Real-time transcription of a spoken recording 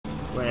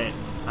Wait,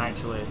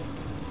 actually.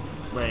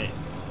 Wait.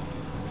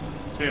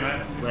 See you,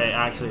 mate. Wait,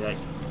 actually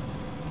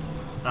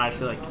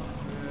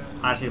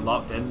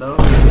locked in though.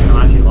 I'm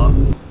actually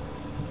locked.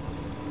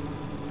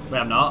 Wait,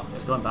 I'm not.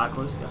 It's going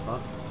backwards. Get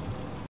fucked.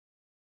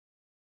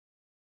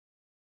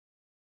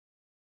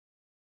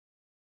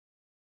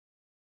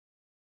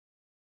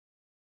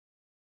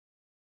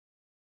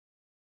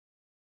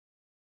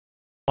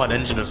 An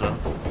engine as well.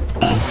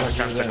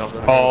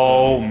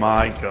 Oh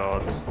my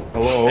god.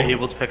 Hello? Are you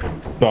able to pick her?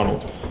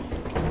 Donald.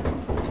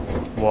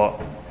 What?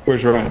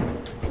 Where's Ryan?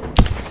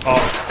 Oh.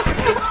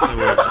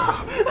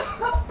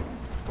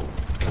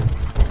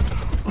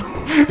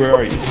 Where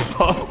are you?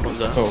 What was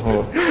that? Oh,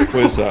 hello.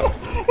 Where's that?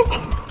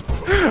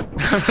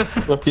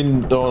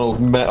 Fucking Donald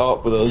met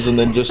up with us and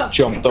then just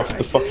jumped off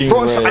the fucking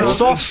Bro, rail. I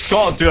saw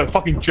Scott do a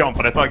fucking jump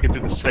and I thought I could do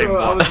the same Bro,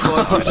 I one. was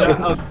watching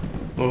that.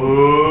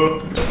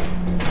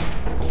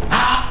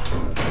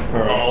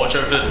 Oh, watch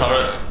out for the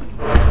turret.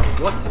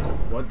 What?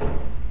 What?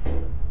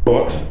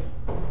 What?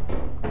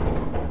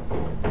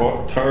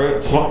 What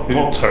turret?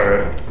 What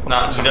turret?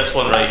 Nah, it's this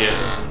one right here.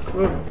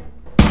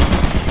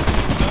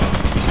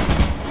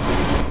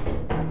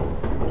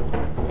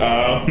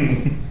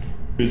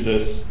 Who's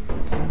this?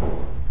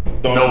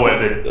 No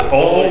way.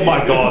 Oh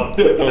my god.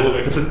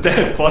 There's a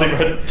dead body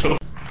right at the door.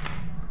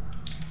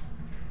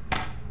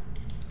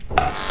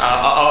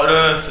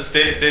 No,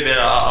 stay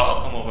there.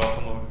 I'll come over.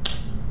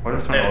 Why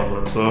does my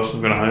odd so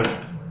I'm gonna hide?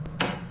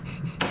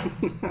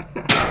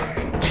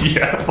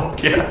 Yeah,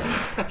 fuck yeah.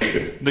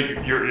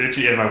 You're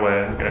actually in my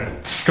way, okay.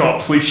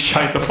 Scott, please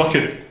shine the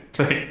fucking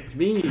thing. It's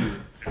me.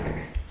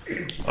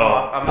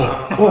 I'm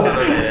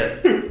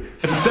dead.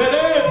 It's a dead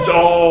end!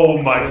 Oh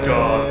my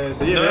god.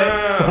 See you, mate.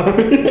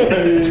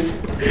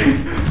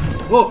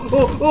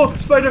 Oh,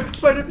 spider.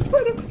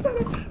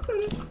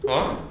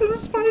 What? There's a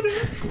spider.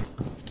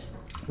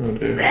 Oh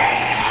dear.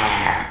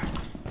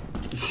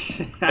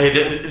 Hey,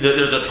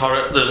 there's a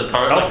turret. There's a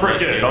turret. That was pretty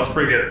good. That was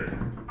pretty good.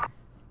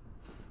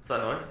 What's that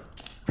noise?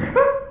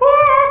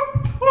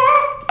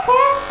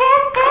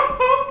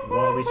 What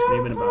are we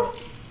screaming about?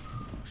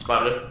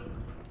 Spider.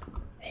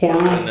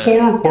 Horror. What's the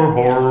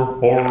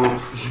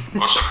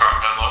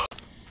current headline?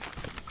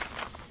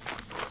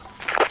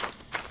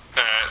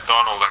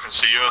 Donald, I can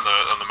see you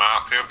on the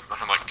map here. I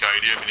can like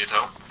guide you if you need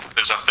help.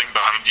 There's a thing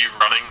behind you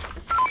running.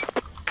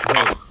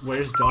 Oh,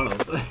 where's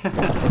Donald?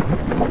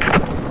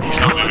 He's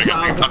not moving.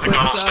 I think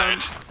Donald's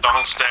dead.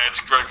 Donald's dead.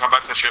 Come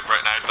back to the ship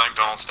right now. I think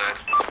Donald's dead.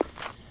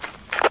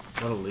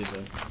 What a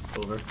loser.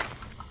 Over.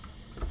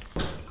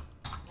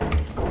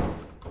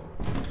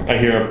 I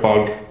hear a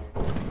bug.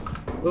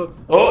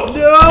 Oh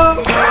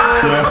No!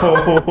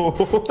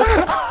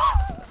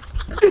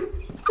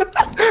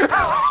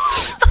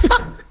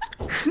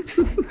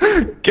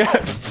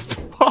 Get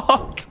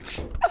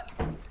fucked!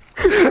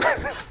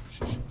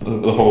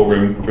 The whole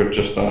room for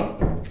just that.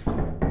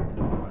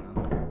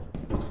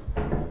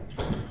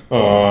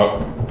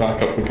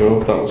 Back up we go.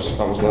 That was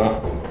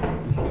that.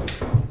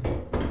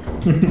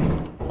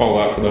 All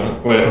that for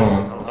that. Wait, hold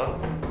on.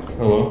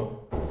 Hello?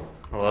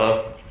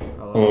 Hello?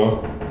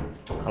 Hello?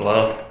 Hello?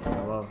 Hello?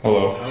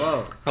 Hello?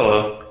 Hello. Hello?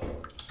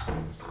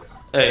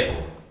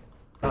 Hey.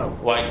 Oh.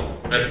 Why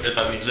did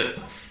that music?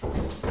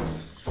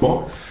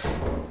 What?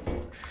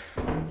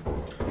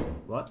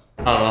 What?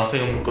 I don't know, I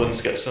think I'm going to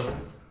skip some.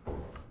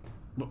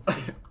 What the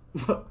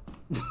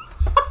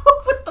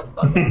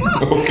fuck is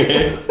that?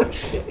 Okay.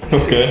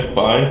 Okay,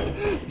 bye.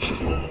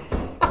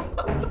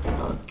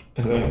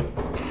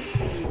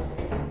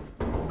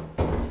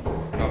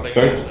 Nothing.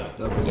 Sorry?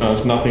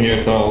 There's nothing here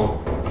at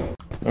all.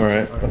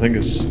 Alright, I think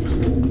it's...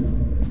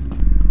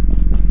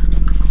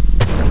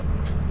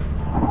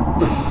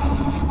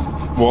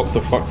 What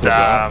the fuck was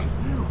that?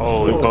 Damn.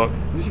 Holy fuck.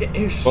 You just get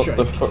airstrikes. What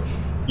the fuck?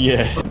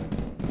 Yeah.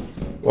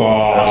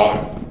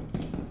 Oh.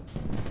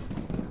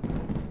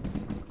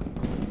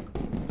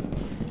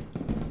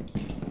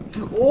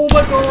 Oh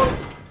my god!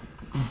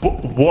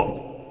 What?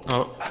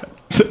 Oh.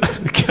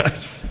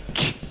 Guys.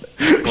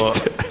 What?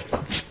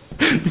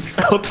 You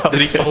fell down.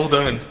 Did he fall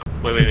down?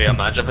 Wait,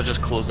 imagine if I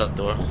just close that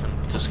door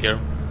to scare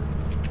him.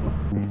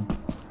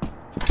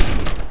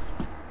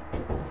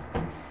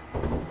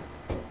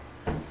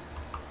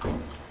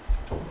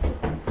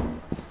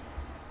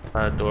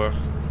 Door.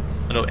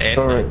 No, end.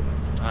 Alright.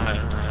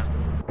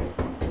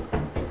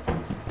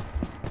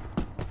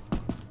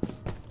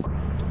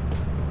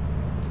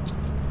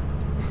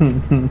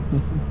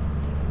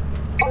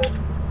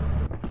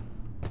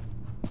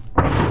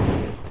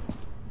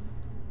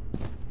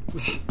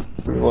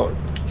 What?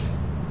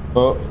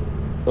 What?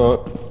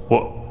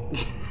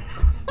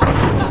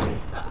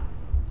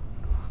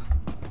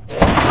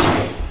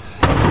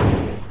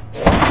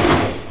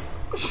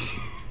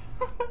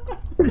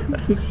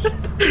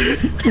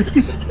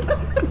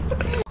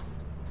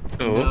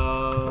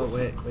 No,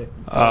 wait.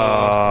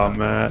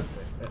 Man.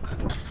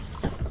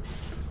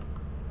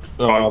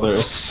 Oh, there.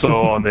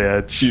 So on the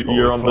edge.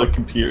 You're on Holy the fuck.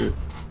 computer.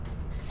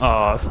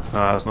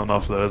 That's not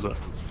enough there, is it?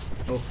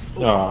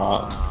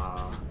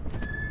 Ah.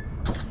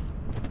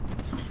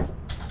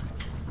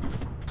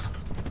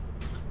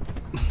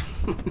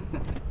 I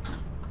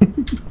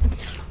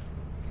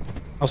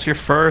was here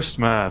first,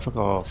 man. Fuck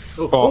off.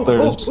 Oh.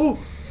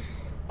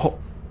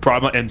 Bro,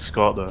 I'm not in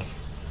Scott though.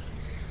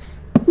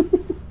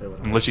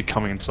 I'm literally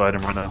coming inside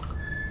him right now.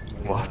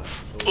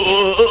 What?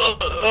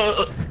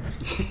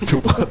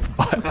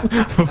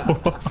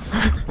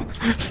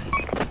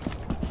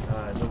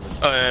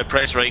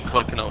 Press right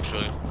click and I'll show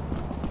you.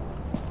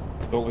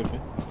 Don't leave me.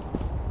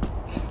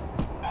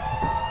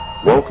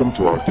 Welcome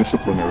to our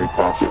disciplinary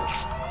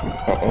process.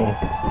 Uh-oh.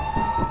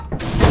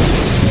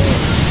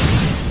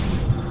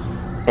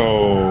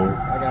 Oh.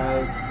 Hi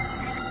guys.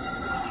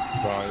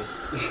 Bye.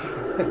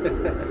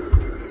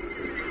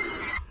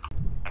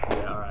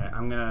 Yeah,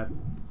 alright,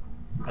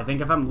 I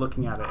think if I'm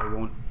looking at it, it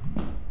won't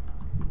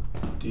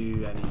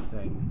do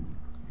anything.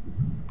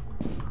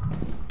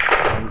 So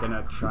I'm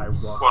gonna try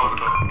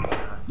walking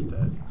past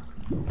it.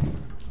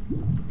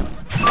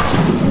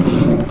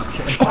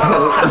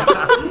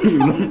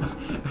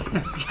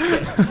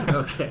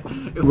 Okay.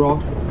 Wrong.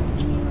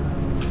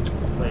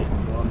 Wait,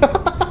 what?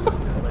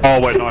 Oh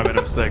wait, no, I made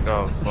a mistake.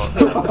 Oh, fuck.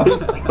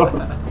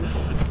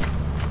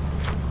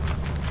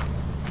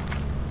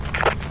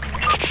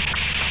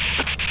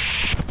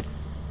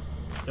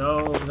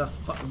 Yo, there's a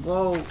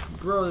whoa,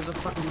 bro, there's a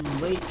fucking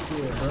lake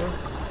here, bro.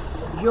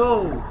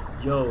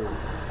 Yo,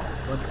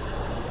 what?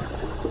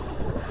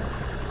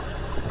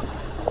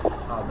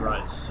 Oh, bro,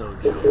 it's so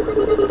joke.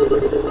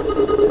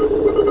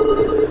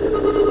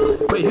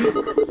 Wait, who's?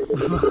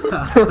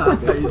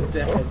 He's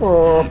dead.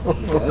 Oh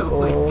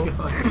my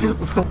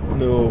god.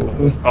 No.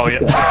 Oh yeah.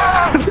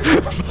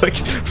 It's like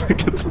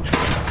like a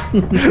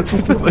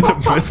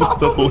miss of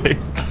the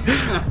lake.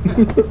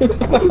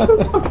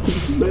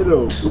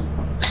 Middle.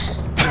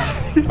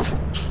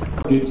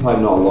 Good time,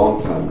 not a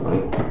long time,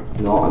 right?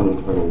 Not an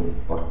internal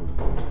fucking.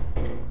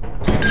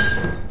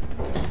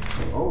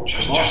 Oh,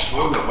 Just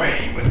walk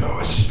away,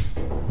 Windows.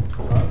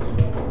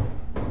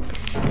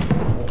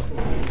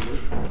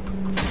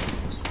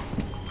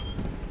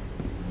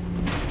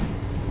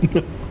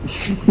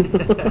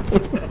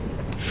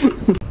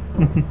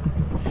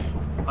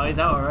 Oh, he's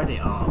out already.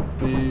 Oh,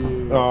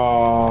 boo.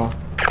 Aww.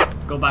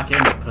 Go back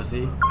in,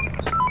 pussy.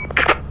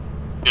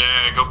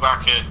 Yeah, go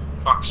back in.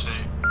 Fuck's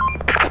sake.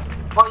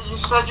 What, you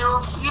said you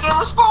didn't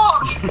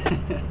respond!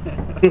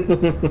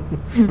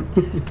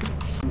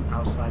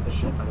 Outside the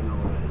ship, I don't know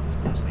what it is,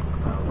 but it's like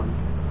growling.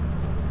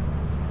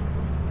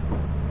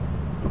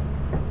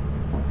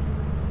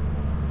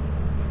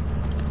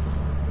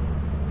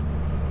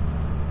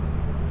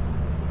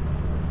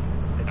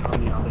 It's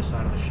on the other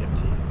side of the ship,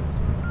 T.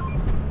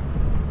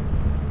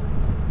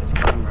 It's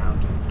coming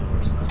round to the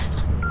door side.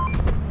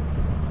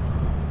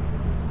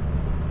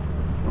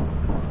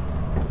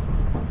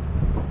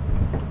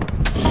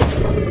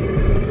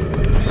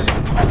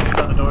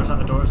 It's on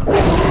the door,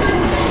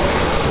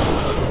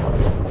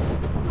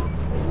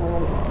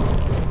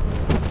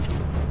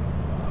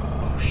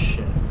 Oh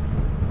shit.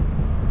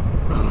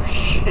 Oh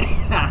shit.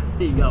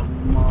 He got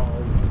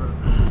mauled, bro.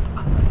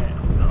 Okay,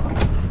 I'm gone.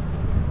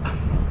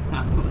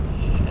 Oh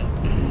shit.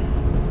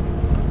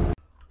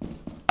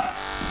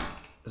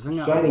 Isn't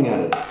that Shining at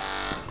it.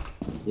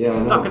 Yeah, I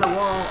know. stuck in a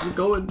wall? I'm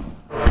going.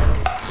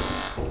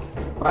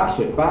 Bash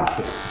it, bash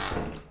it.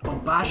 Oh,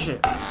 bash it.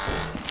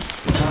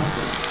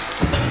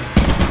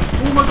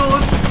 Oh my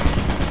god!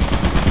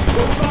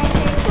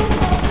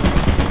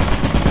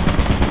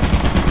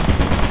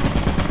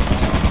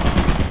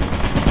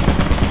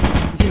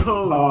 Yo,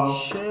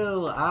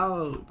 chill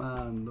out,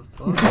 man. The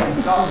fuck?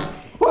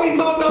 Wait,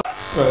 no!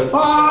 Right.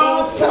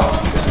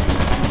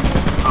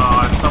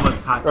 Oh,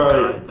 someone's had to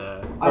die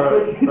there.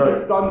 Alright.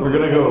 We're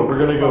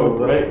gonna go,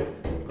 right?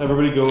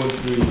 Everybody go in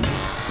 3.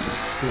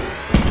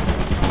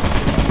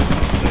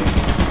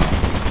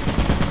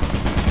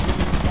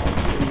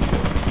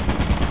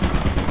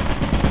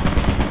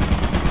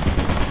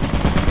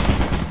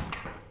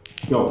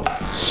 Go.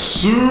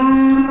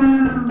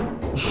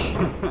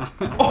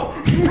 Oh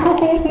no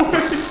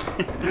way!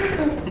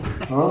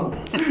 Huh?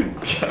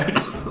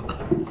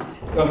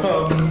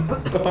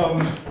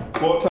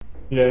 What time?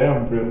 Yeah,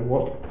 I'm real.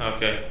 What?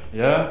 Okay.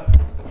 Yeah?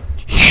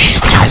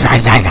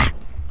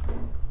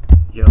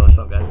 Yo, what's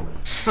up, guys?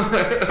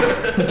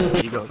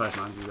 You go first,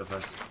 man. You go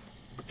first.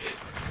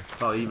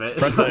 It's all you, mate.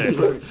 It's all you.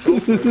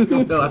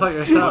 No, I thought you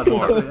were sad.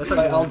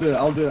 I'll do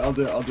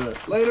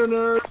it. Later,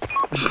 nerd!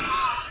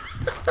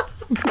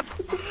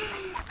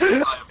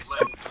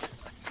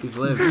 He's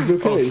lived. He's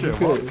okay, he's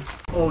okay.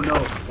 Oh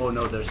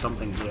no, there's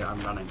something here.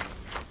 I'm running.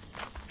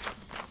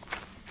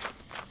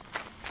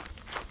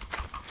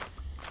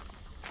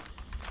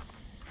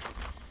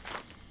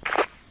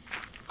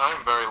 I'm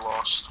very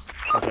lost.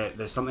 Okay,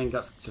 there's something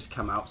that's just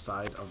come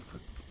outside of the...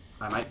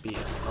 I might be...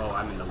 Oh,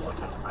 I'm in the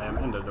water. I am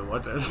under the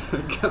water.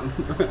 Come.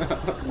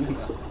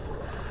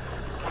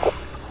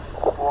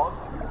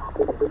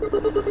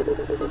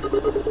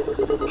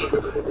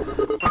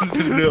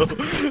 No.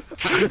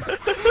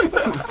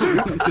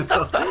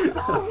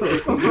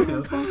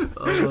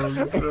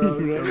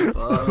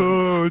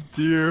 Oh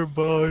dear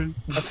boy.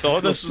 I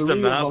thought this was the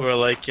map where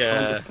like you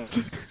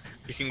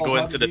could can go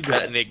into the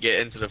pit and they get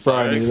into the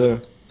fire Brian, are you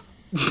exit. there?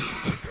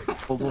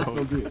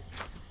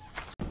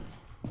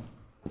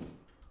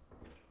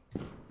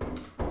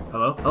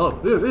 Hello? Hello?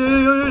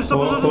 Stop!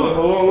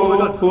 Oh my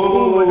god!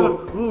 Oh my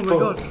god! Oh my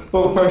god!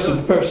 Oh,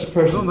 person.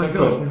 Oh my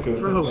god!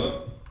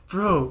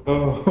 Bro!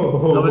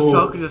 Oh. I was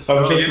talking to I was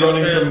Scott.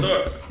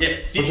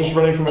 just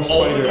running from a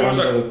spider and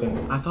other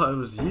thing. I thought it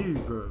was you,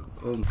 bro.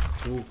 Oh.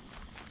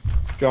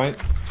 Giant.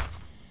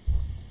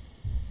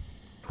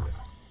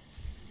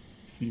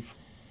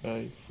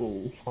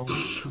 4.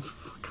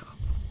 Fuck up.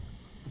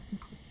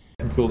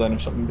 Cool down or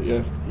something, but yeah.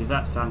 Who's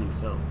that standing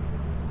still?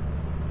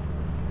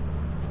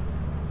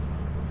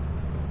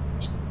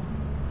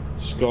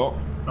 Scott.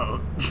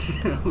 Oh.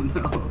 Oh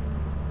no.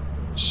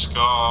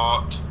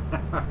 Scott.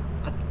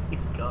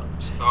 He's gone.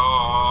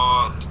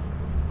 Scott.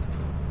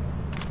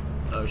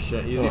 Oh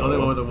shit, he's the only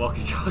one with a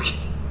walkie-talkie.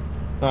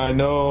 I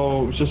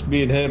know, it's just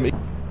me and him. He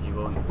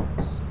won't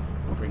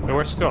bring back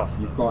Where's Scott? stuff,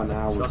 though. You've got an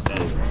hour. Scott's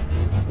dead.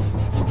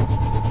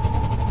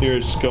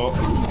 Here's Scott.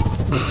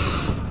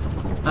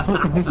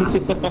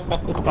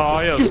 Oh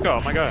yeah,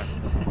 Scott, my guy.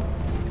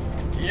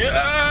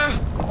 Yeah!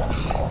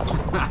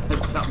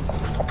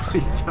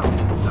 Please tell me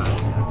to die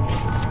again.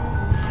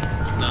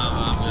 No,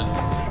 I'm good.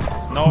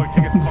 No, you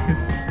can get fucking.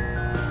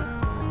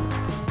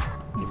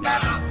 Give me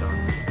that done.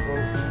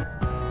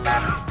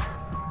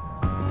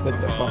 Get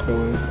the fuck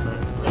away.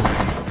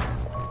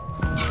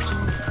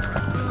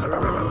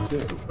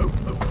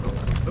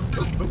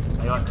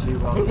 I got 2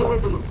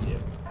 walkie-talkies here.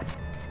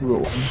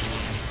 Whoa.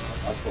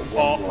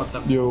 Oh, what the,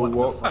 Yo, what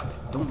what? the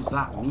fuck? Don't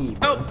zap me,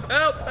 bro.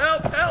 Help!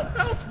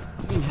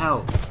 You mean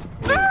help?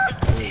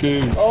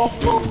 Shoot.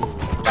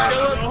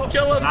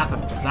 Kill him!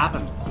 Zap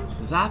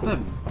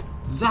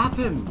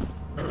him!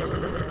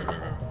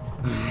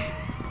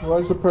 Why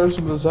is the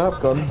person with the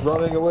zap gun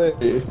running away?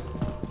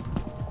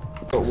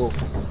 Oh, whoa.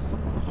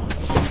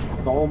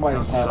 Oh my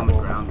He's god. on the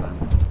ground then.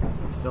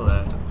 He's still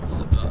there.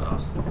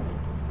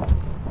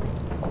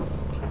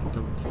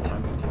 Don't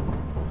tempt him.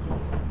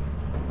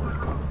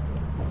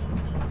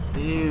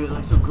 Ew, it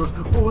looks so gross.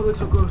 Oh, it looks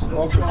so gross.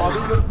 Oh It's so god,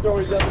 gross. he's at the door,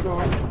 he's at the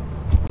door.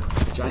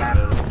 The giant's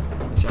there.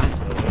 The giant's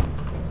there.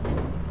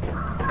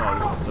 Oh,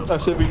 this is so I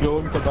said we go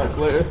and come back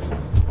later.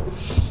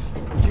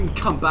 You can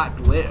come back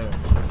later.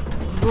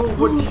 Bro,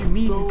 what do you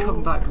mean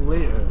come back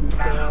later?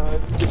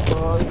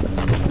 Goodbye.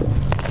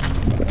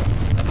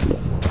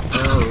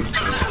 Oh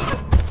shit.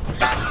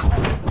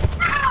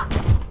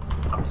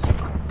 I'm just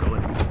fucking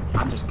going.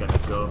 I'm just gonna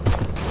go.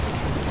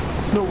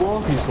 No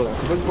walkies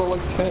left. We've got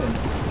like 10.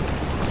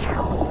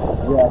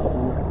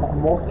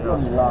 Most Yeah, of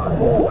that's them a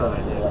bad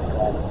idea.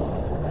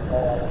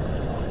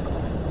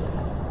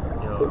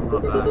 Yo, I'm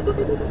going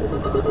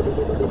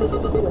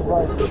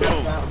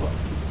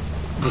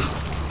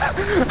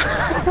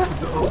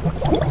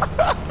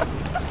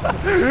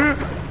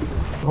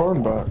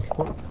Horn back.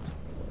 What?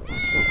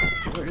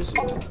 Where is he?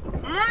 How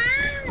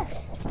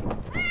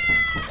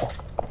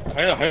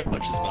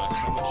much is Max?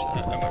 How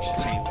much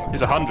is he?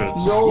 He's 100.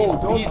 No,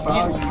 don't He's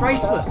value.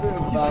 priceless. That's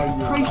He's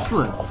value.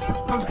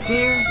 priceless. How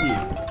dare you?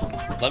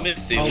 Let me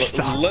see. He's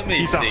Let me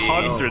He's see.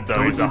 100 though.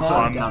 Don't He's you dare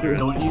 100.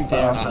 Don't you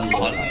dare. 100 He's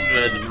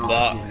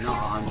bucks.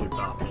 not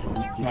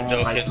 $100. He's I'm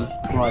joking. priceless.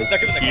 Right.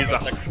 Stick him in the He's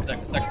cupboard. a- Stick.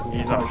 He's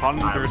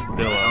 100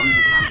 Dilla.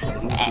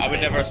 I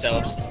would never sell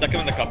him. Stick him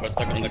in the cupboard.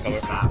 Stick him in the He's too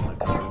cupboard. fat for the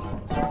cupboard.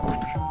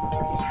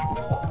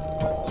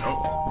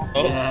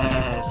 Oh.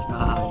 Yes,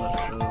 man, let's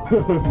go.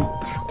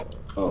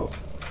 Oh.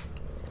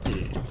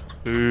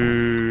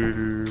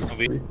 Ooh.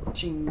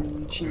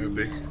 Ching, ching, ching,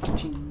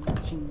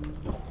 ching.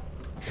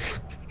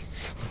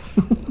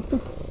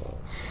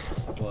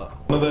 What?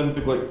 One of them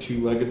big like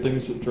 2-legged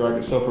things that drag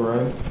itself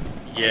around.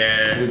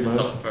 Yeah. Good man.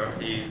 Thumper.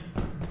 He.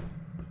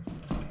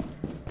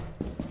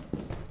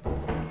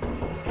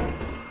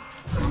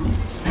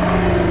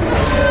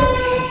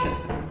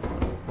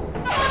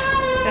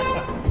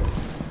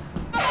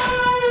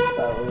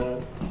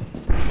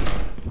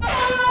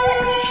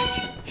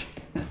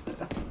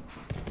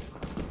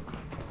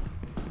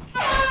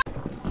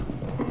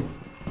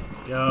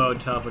 Yo,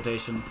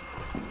 teleportation.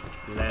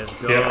 Let's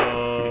go. Yep.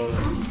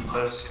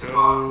 Let's go.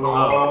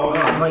 Oh,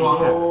 right here.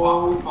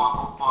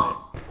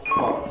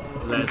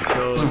 Let's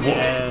go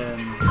again.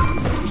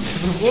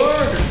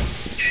 What?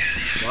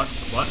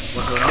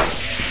 What's going on?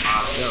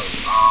 Yo.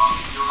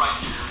 You're right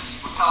here.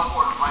 We're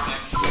teleporting right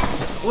next to you.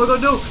 Oh my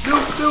god, no!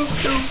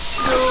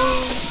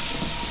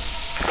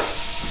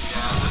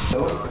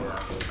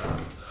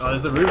 Oh,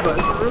 there's the Roomba,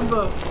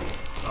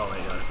 Oh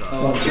wait, no, it's not.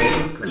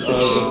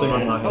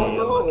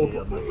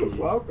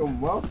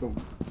 Welcome.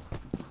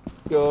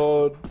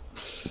 God.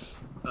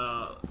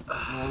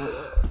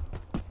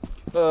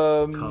 I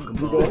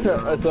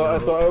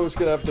thought I was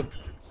gonna have to.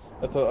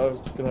 I thought I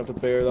was gonna have to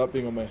bear that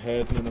being on my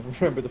head, and then I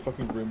remember the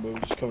fucking Roomba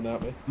was just coming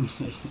at me.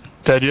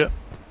 Dead yet?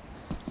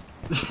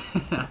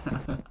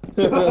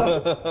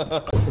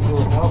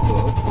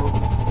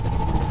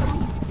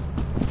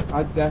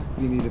 I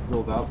desperately need to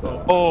pull out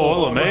there. Oh,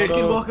 hello, mate.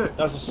 Skinwalker.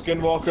 That's a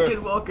skinwalker.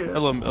 Skinwalker.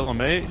 Hello,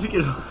 mate.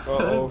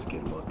 Skinwalker.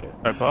 Skinwalker.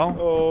 Hi, pal.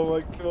 Oh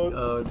my god.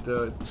 Oh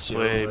no, it's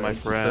Sway, Jehovah. my It's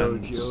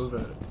friends. So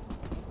Jehovah.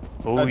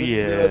 Oh, I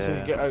didn't realize he could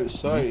yeah. get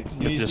outside.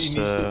 He needs Just,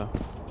 to...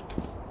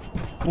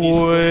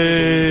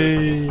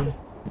 Way. Oh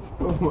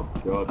my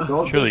god.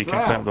 Don't Surely you get can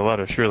trapped. climb the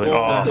ladder, surely.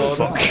 Oh, Oh,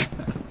 God.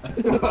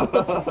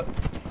 fuck.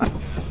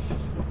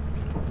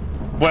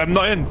 Wait, I'm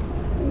not in.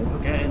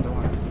 Okay, don't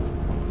worry.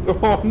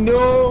 Oh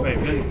no! Wait,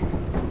 really?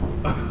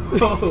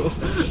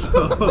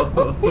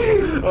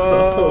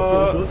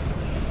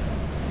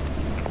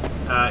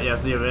 Yeah,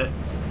 see you a bit.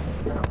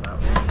 Here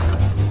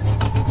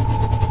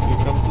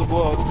comes the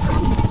blood.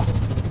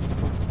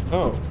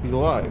 Oh, he's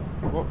alive.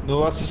 What?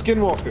 No, that's the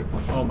skinwalker.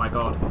 Oh my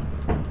god.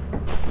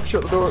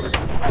 Shut the door.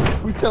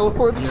 We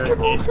teleport the You're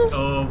skinwalker. in-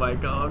 Oh my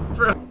god,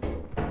 bro.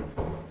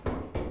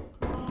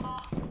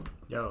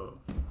 Yo.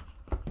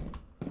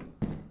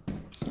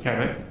 Okay,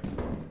 mate.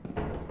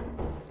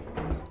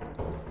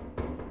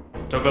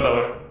 Don't go that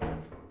way.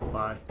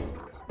 Why?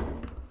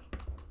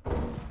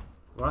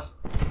 What?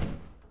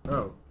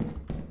 Bro.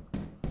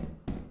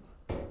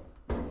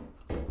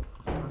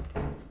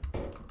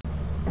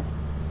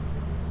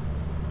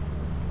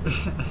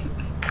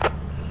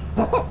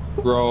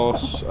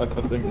 Ross. I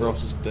think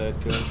Ross is dead,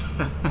 guys.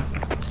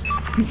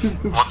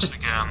 Once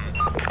again.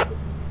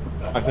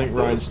 I think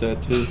Ryan's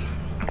dead too.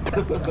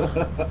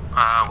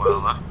 Ah,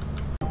 well,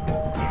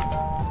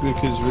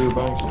 Because real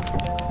banks.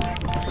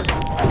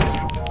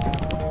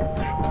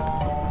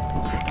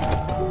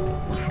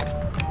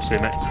 See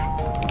you, mate.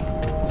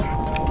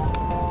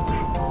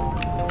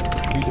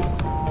 We did.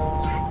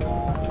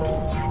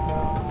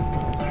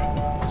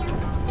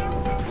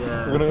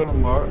 Yeah. We're gonna go to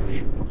March.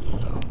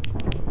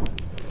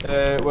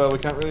 Well, we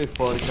can't really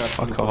afford a cash.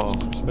 Fuck off.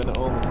 Spend it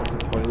all in the fucking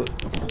toilet.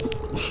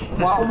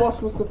 How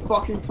much was the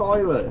fucking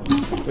toilet?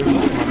 It was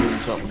only 100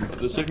 and something, but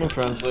the signal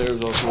translator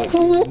was also like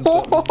 100 and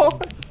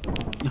something.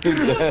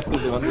 Your death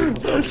was 100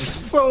 and something.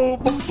 So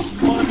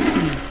much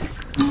money.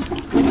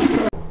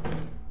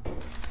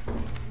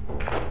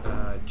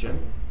 Jim.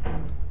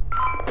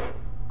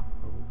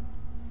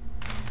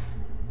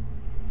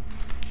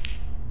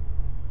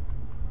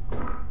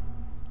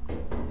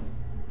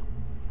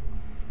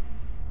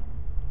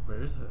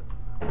 Where is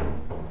it?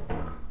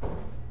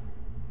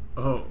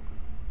 Oh.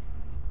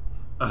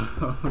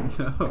 Oh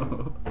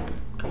no.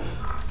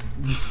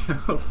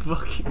 No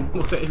fucking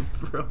way,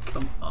 bro.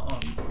 Come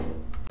on.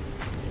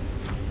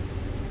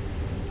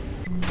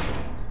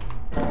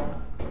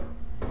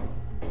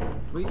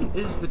 What even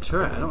is the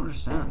turret? I don't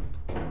understand.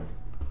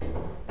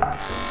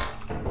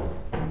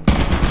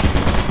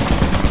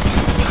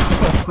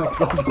 Oh my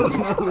god, there's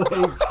no way,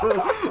 bro.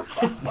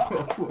 There's no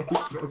way,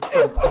 bro.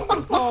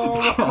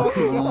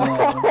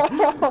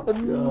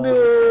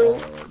 No!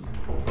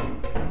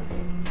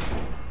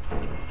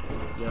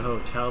 Yo,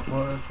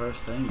 teleporter,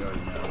 first thing, you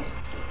already know.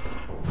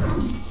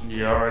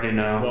 You already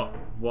know.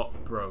 What,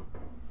 bro?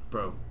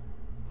 Bro.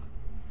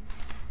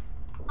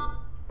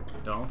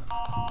 Don't.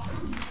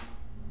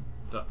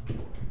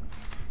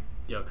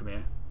 Yo, come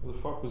here. What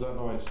the fuck was that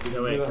noise? Did Yo,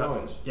 you wait, hear that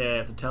come. noise? Yeah,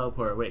 it's a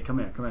teleporter. Wait, come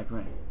here, come here, come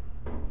here.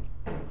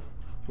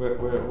 Where,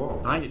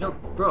 what? Behind you. No,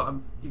 bro,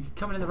 you're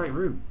coming in the right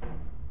room.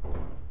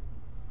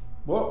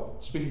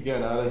 What? Speak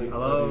again, Ali.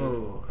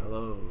 Hello,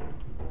 hello.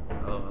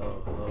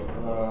 Hello, hello,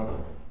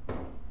 hello.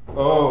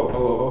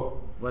 Hello.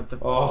 What the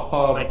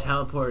Oh, I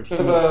teleported bit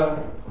here. of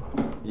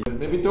a-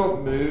 maybe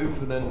don't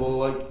move, and then we'll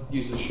like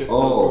use the ship Oh.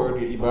 teleport to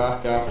get you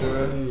back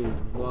after it.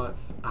 Dude, what?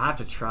 I have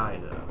to try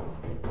though.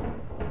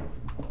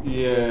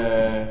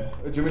 Yeah.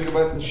 Do you want me to go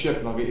back to the ship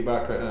and I'll get you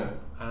back right now?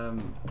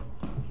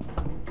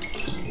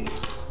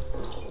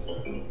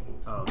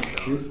 Oh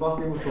Who's god.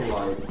 fucking with the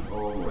light?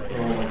 Oh my god.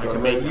 Oh my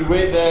god. make Right, it. you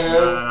wait there.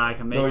 No, I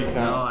can make No, it. you can't.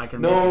 No, I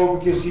can make No,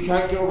 because you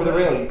can't get over the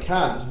rail. You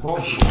can't. It's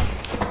impossible.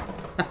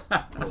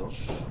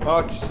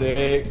 Fuck's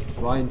sake.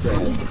 Ryan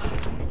dead.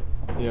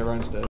 Yeah,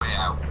 Ryan's dead. way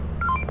out.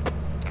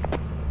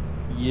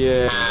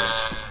 Yeah.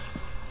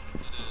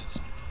 It is.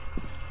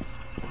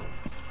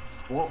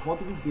 What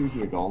do we do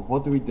here, Dom?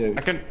 What do we do?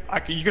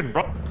 You can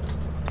run.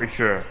 Pretty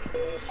sure.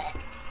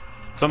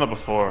 Done that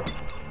before.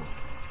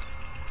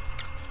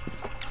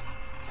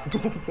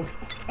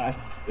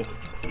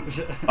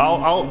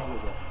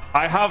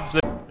 I have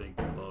the. Big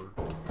bug.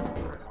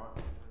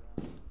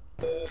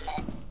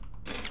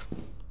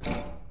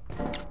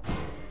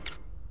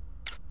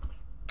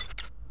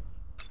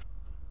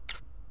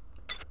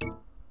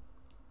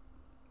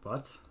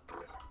 What?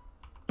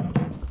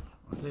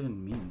 What does that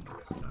even mean?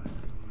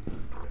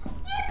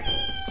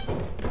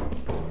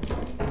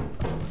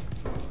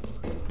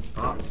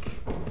 Fuck.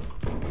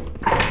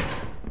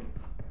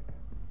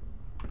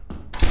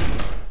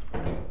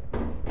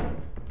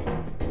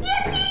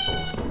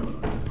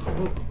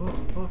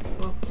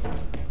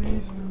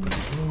 Please.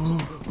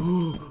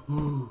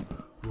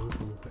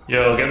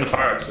 Yo, get in the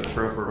fire exit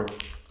for real.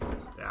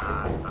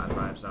 Ah, it's bad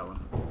vibes, that one.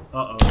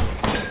 Uh-oh.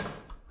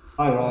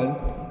 Hi, Ryan.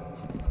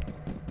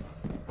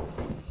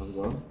 How's it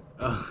going?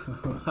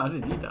 Oh, How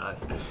did you die?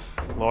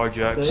 Large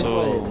Same way,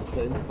 axle.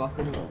 same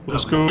fucking way.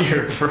 Let's go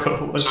here,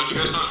 bro. What's So you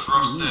guys know this?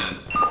 Ross dead?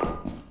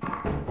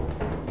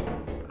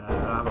 I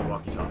don't have a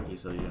walkie-talkie,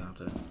 so you're gonna have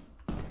to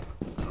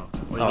talk to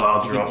him. Well,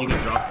 I'll you drop. can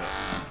drop it.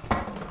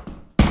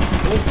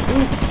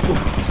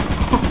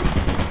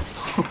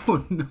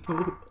 Oh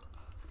no!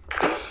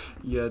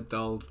 Yeah,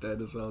 doll's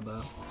dead as well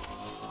now.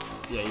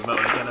 Yeah, you might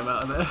want to get him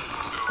out of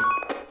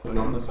there.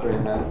 Not straight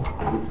ahead.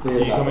 Are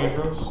you coming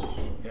across?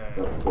 Yeah.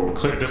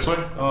 Click this way.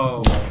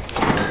 Oh.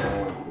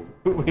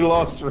 We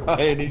lost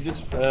Ryan, he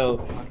just fell.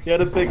 He had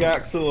a big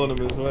axle on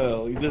him as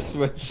well. He just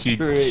went He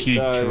straight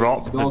down.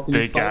 dropped the No, can you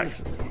big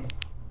silence axle.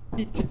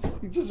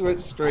 He just went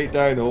straight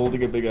down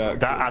holding a big axle.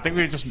 That I think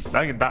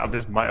that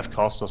just might have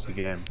cost us the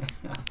game.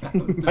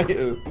 Might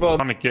have. Well,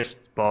 I'm a gift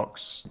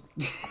box.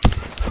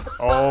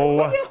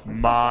 Oh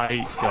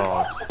my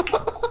god.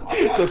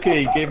 it's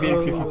okay, he gave me a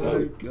Oh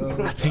kick. my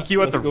god. I think you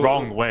went the Let's go.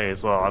 wrong way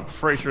as well. I'm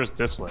pretty sure it's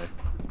this way.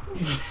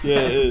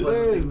 Yeah, it is.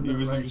 Wasn't He the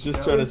was right just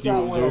choice. trying to see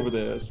what was over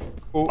there.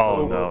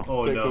 Oh, no.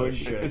 Oh, get no, going.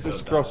 shit, It's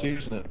just don't cross die.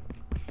 using it.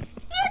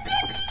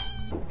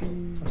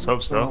 Let's hope Oh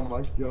so.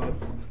 my god.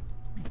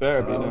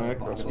 Better be now,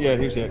 cross. Yeah,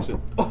 here's the exit.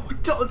 Oh,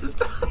 Donald just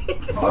died!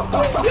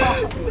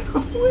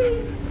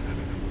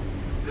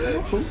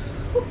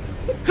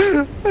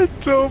 I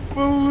don't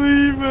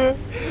believe it.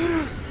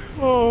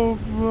 Oh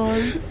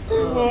my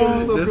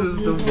god. This is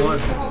the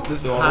one.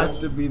 This had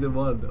to be the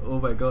one. Oh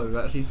my god,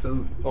 we're actually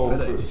so Oh,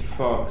 for finished.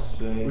 fuck's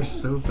sake. We're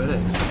so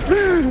finished.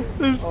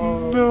 There's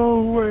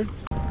no way.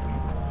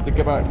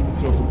 Get back.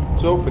 It's open.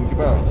 It's open. Get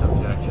back. That's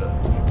the actually.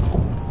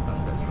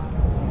 That's good.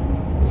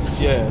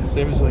 Yeah,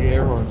 same as like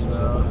air horns and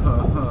stuff.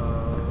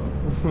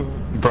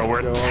 Bro,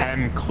 we're God.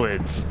 10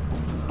 quids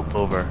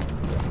over.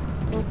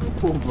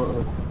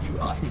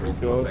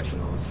 God.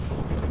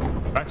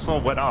 Maxwell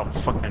went out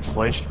of fucking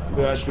inflation.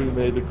 We actually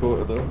made the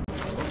quota though.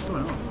 What's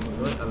going on?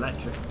 They're like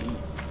electric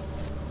bees.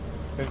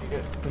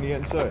 Can you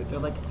get inside? They're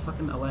like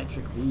fucking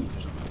electric bees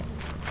or something.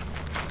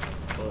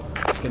 Oh,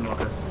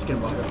 Skinwalker,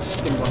 Skinwalker,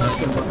 Skinwalker,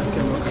 Skinwalker,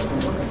 Skinwalker,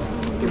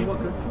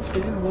 Skinwalker,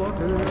 Skinwalker,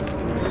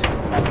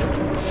 Skinwalker,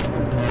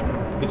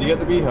 Skinwalker. Did you get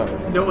the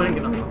beehive? No, I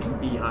didn't get the fucking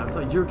beehive. I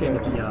thought you were getting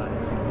the beehive.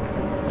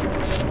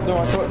 No,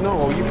 I thought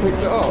no. You picked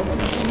it up.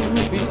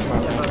 Bees come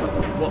out. Yeah, but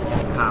what?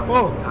 How?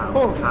 Oh, How?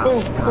 oh, How? oh,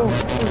 How?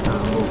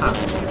 oh, How?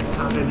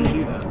 How did he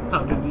do that?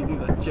 How did he do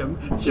that? Jim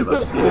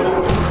up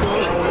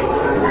skin.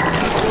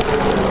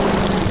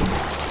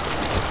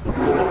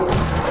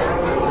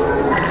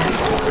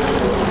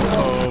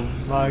 Oh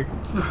my.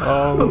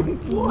 Oh.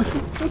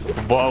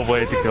 What a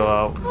way to go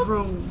out.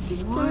 Bro,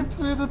 what?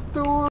 Through the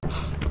door.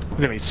 Look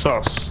at me,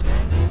 sus.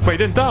 Wait, he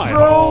didn't die?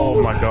 Bro.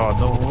 Oh my god,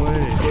 no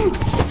way.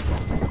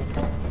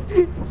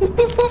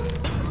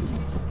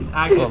 It's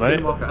actually Oh, mate.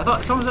 Skinwalker. I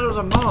thought someone said it was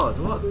a mod.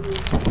 What?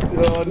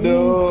 Oh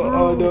no!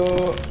 Oh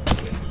no!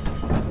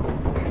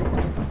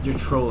 You're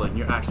trolling.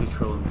 You're actually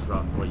trolling this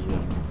run. What are you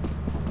doing?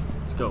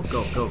 Let's go,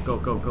 go, go, go,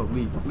 go, go.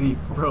 Leave,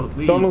 bro,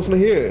 leave. Donald's not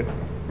here.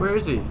 Where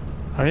is he?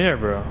 I'm here,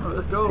 bro. Oh,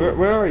 let's go.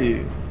 Where are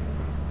you?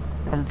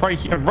 I'm right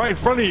here, I'm right in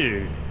front of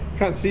you.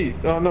 Can't see.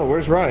 Oh no,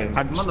 where's Ryan?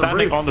 I'm I'm on the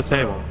standing roof. on the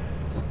table.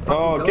 Just fucking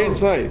Oh, go. get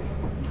inside.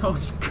 No,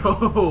 just go.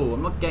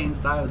 I'm not getting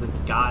inside with this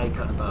guy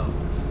cutting about.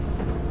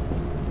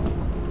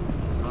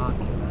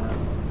 Fucking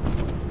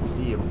hell.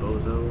 See you,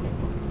 bozo.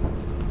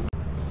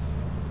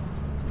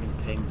 In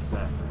ping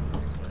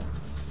seconds. Yeah.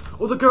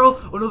 Oh, the girl!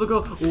 Oh no, the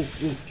girl! Oh,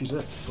 she's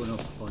there. Oh no,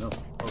 oh no,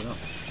 oh no,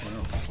 oh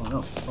no, oh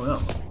no, oh no,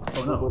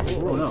 oh no,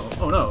 oh no,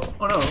 oh no,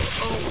 oh no,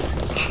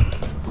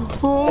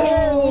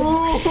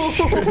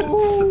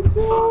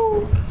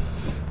 Oh!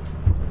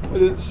 I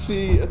didn't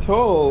see at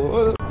all.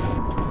 What?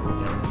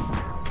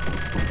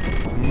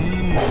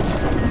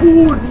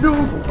 Oh no!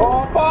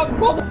 Oh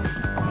fuck!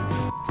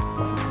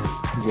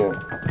 Yeah.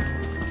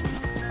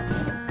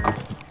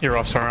 You're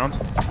off surround.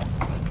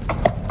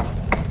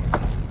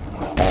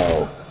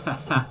 Oh.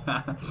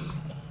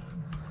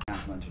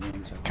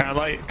 Can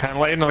I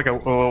let in like a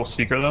little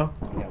secret though?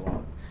 Yeah,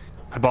 what?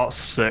 I bought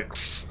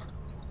 6.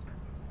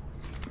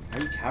 How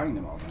are you carrying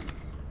them all then?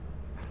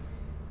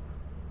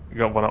 I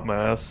got one up my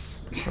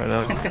ass right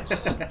now.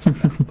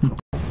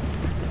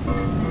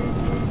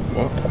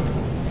 What?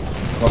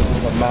 What's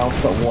the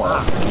mouse at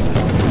what?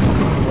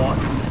 What?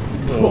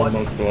 Oh What?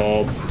 my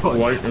god! What?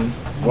 Lightning.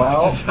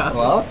 Well, just happened?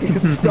 well, you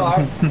can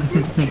start.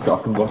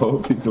 Cock and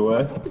ball, keep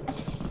away.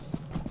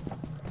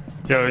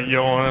 Yo, you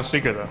don't want a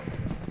secret though?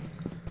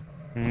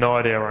 No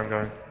idea where I'm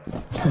going.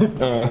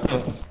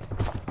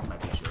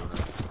 Might be a joke.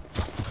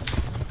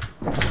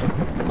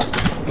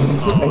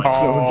 It's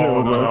so Oh,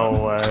 Joe, no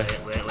way.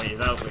 Wait, he's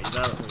out, he's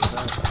out.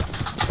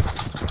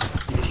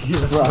 You hear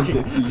the Frantic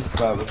fucking... beast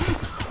battle.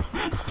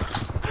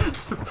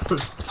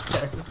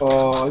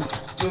 Oh,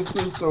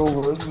 it's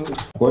over, isn't it?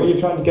 Where are you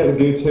trying to get the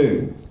goo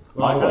to?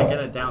 Well, I'm trying to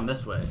get it down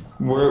this way.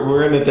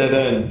 We're in a dead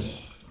end.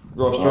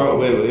 Ross, throw it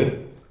away, will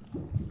you?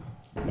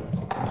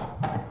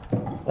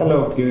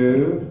 Hello,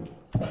 goo.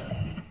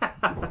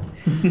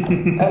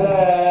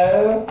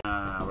 Hello.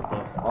 We're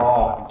both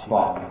Oh, fucking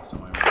fuck. minutes,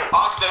 don't worry.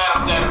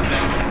 I'm dead.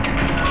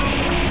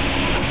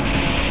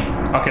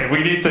 Okay,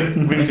 we need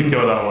to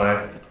go that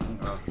way.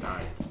 Or else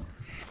die.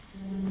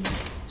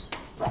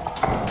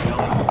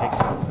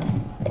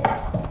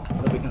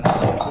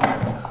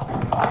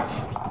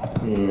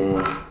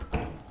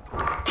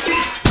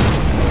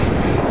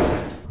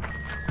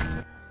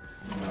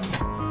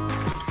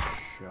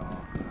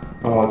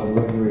 Oh,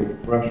 delivery,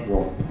 fresh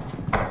one.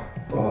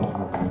 Oh,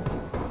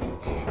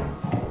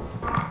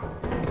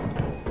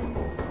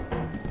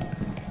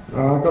 I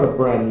got a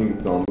brand new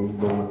gun.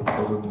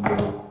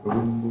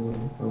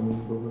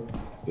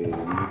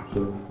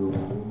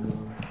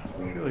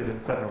 Surely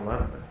didn't set no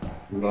landmine.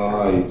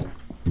 Lies.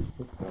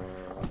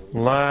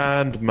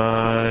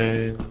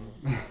 Landmine.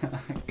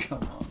 Come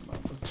on, man.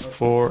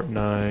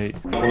 Fortnite.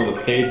 One of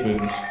the paid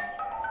moves.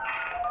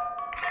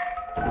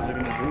 What's it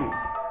gonna do?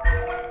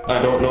 I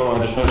don't know, I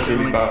just want to see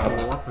Blow it back. up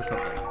or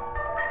something?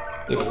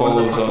 It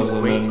follows us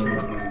and Wait, then... to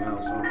my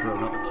mouse. Oh, bro,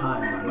 not the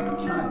time, man. Not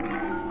the time.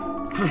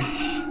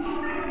 Please.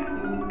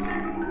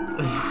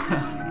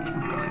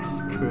 God,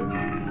 screw it,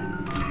 man.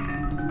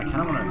 I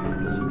kind of want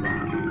to see what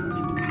happens,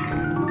 actually.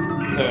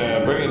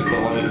 bring it to the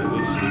light, at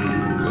least.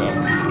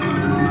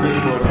 Yeah. Pretty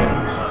broken.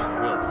 That's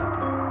real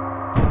fucking...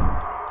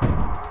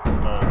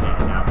 Okay,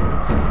 now we got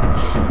it.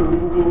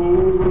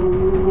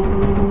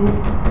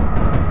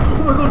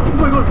 Oh my god! Oh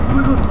my god! Oh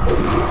my god!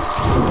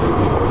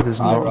 This is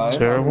not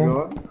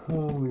terrible.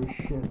 Holy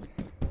shit.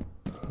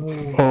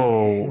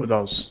 Oh,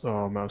 that was...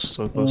 Oh, mouse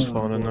so close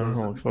falling in there.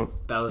 Holy fuck.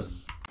 That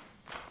was...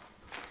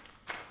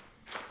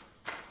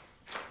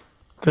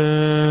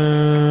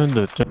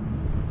 No!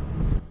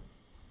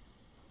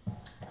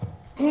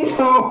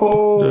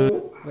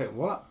 Wait,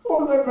 what?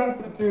 What was I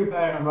meant to do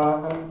there,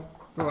 man?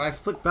 Bro, I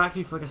flicked back to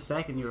you for like a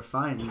second, you were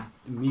fine, you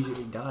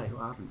immediately died.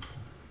 What happened?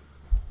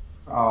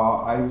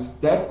 I was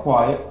dead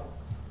quiet.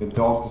 The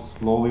dog just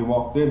slowly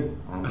walked in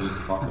and was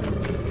fucking...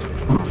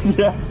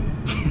 Yeah.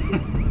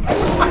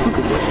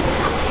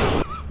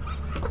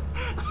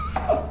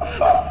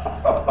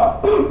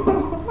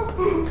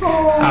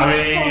 I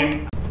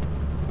mean...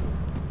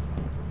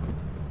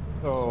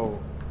 Oh.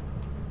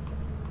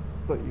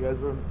 I thought you guys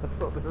were.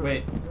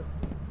 Wait.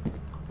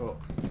 Oh.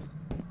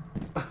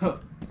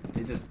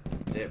 They just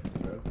dipped,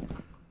 bro.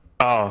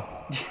 Oh.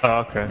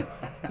 Okay.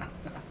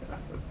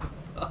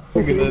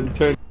 Look at that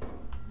turn.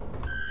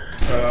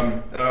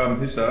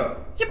 Who's that?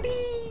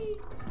 Yippee!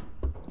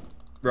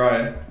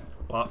 Ryan,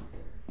 What?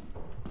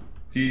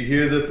 do you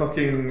hear the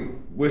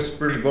fucking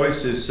whispery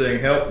voices saying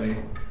help me?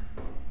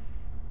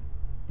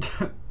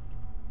 I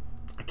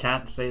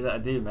can't say that I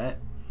do, mate.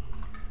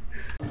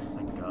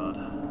 Thank God.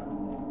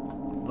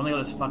 I've only got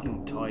this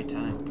fucking toy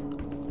tank.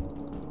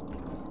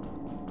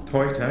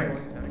 Toy tank?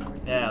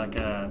 Yeah, like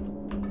a...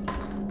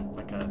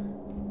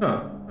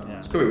 Huh. Yeah.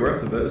 It's gonna be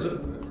worth a bit, is it?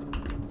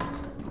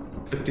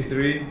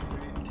 53.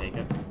 Take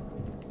it.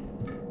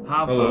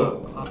 Half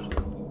Hello? option.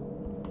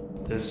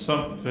 There's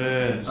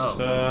something Oh.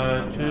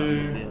 inside Yeah,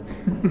 you. see it.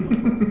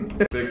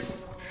 Big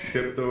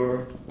ship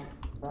door.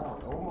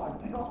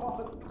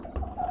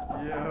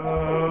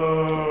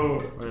 Yo!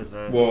 What is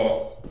this?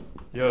 What?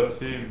 Yo,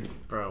 team.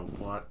 Bro,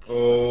 what?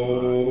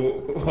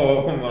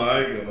 Oh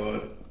my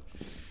god.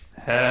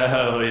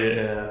 Hell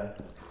yeah.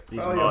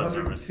 These Oh, mods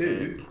you're are a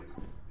mistake. 102.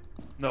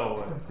 No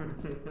way.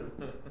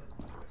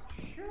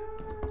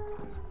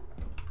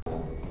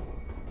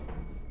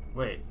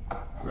 Wait,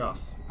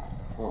 Ross.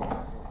 Oh,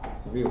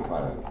 it's a real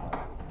fire exit.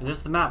 Is this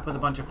the map with a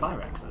bunch of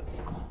fire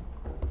exits?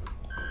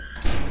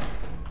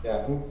 Yeah,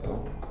 I think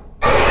so.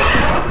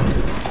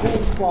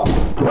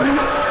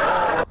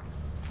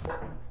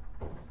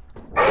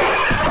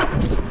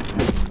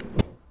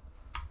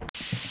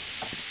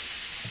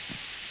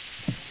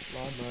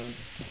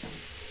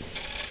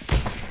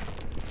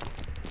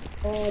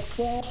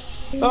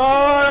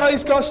 Oh,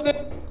 he's got snip.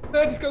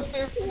 He's got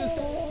snip.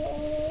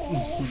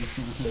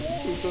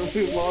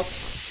 He's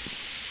lost.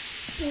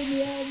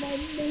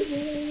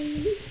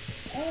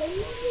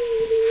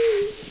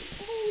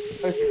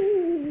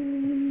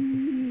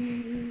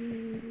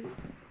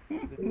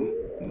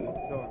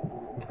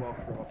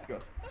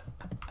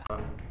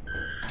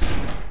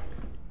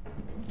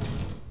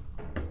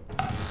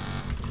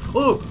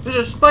 Oh, there's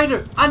a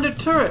spider and a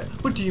turret.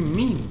 What do you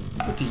mean?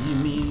 What do you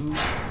mean?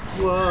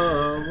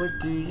 Whoa, what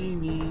do you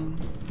mean?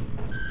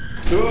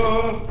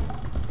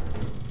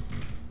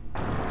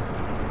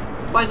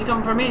 Why is he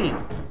coming for me?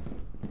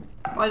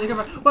 Why is he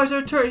coming? Why is there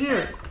a turret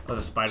here? Oh, there's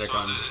a spider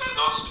coming. There's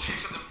no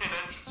space at the main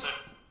entrance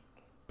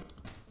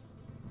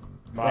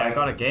there. Yeah, I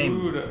got a game.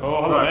 Dude.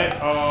 Oh, hello, mate. I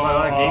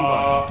got a game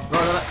block.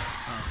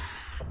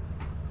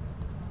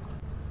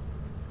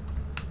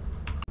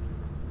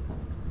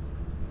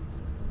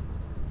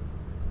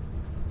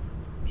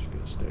 I'm just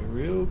gonna stay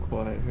real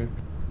quiet here.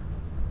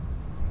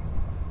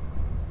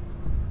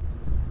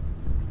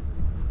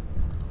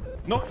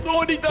 No,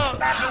 no, Anita!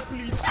 No,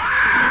 please.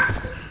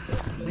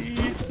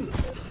 Please.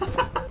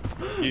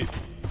 You.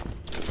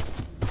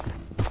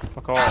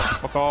 Fuck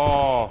off. Fuck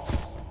off.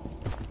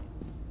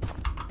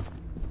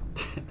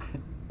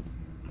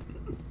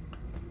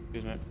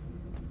 Excuse me.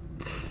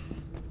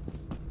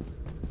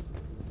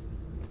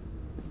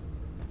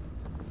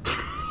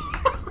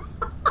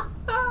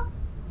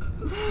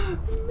 Hello?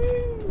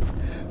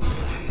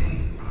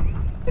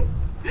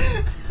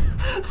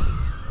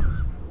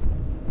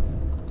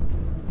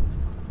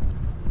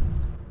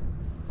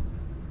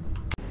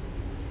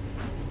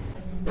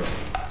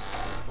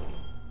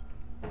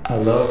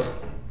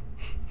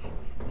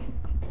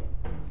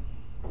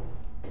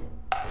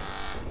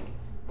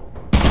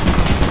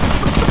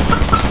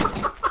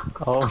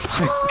 Oh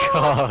my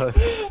god.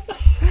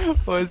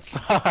 What's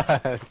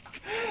that?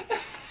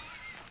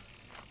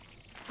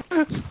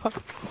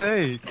 Fuck's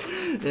sake.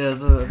 Yeah,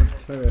 it's a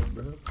turret,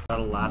 bro. Got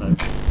a ladder.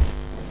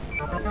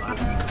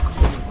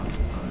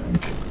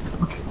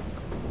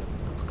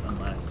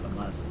 Unless.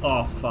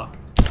 Oh, fuck.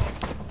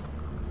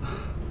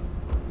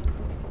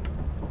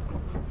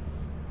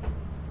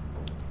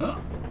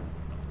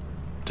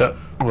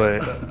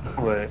 Wait.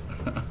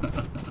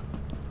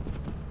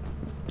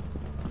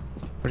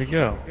 Where'd he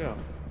go?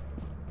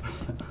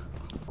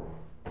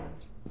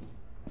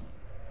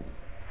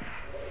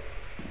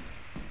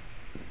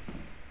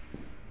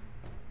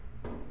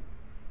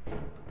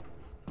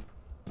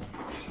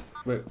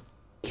 Wait.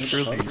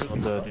 Surely he's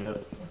not dead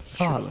yet.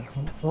 Fuck,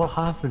 what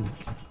happened?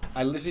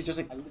 I literally just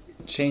like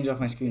changed off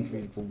my screen for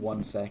you for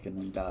 1 second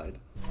and you died.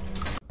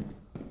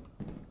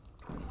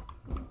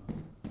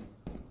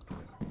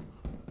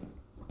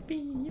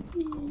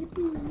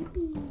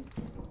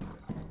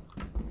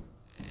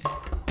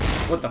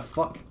 What the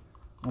fuck?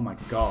 Oh my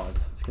god,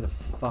 it's gonna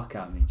fuck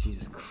at me,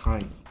 Jesus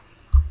Christ.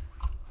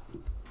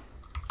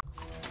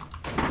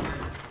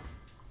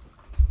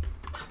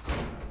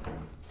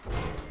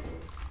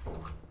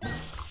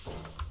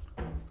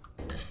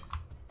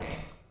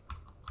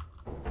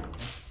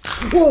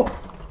 Whoa!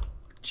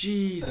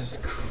 Jesus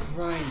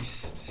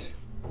Christ.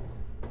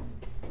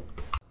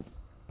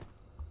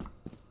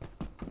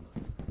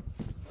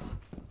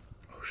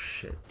 Oh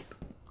shit.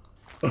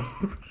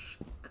 Oh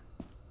shit.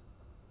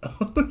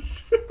 Oh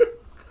shit.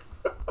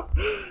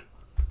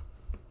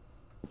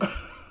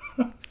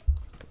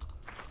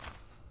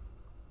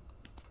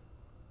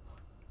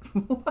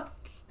 What?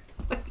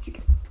 Where's he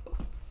gonna go?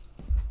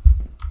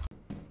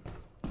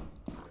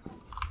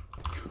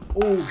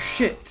 Oh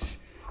shit.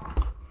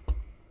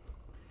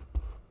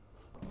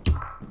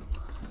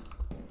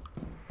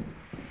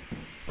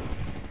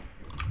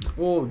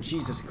 Oh,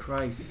 Jesus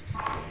Christ.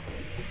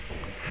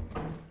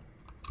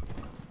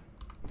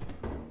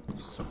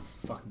 So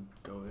fucking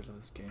good at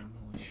this game,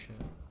 holy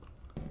shit.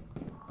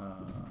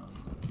 Okay.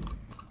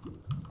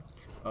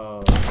 Oh,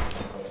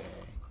 okay.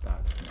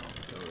 That's not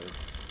good.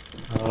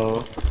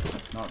 Oh,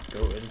 That's not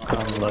good. It's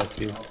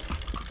unlucky.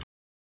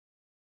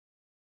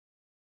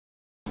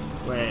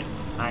 Wait,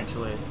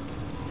 actually.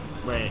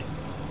 Wait.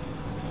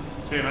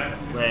 See, mate.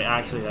 Wait,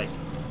 actually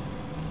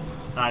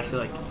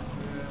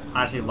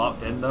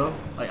locked in though.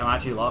 Like, I'm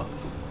actually locked.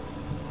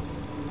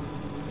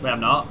 Wait, I'm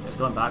not. It's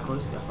going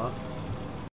backwards. Get fucked.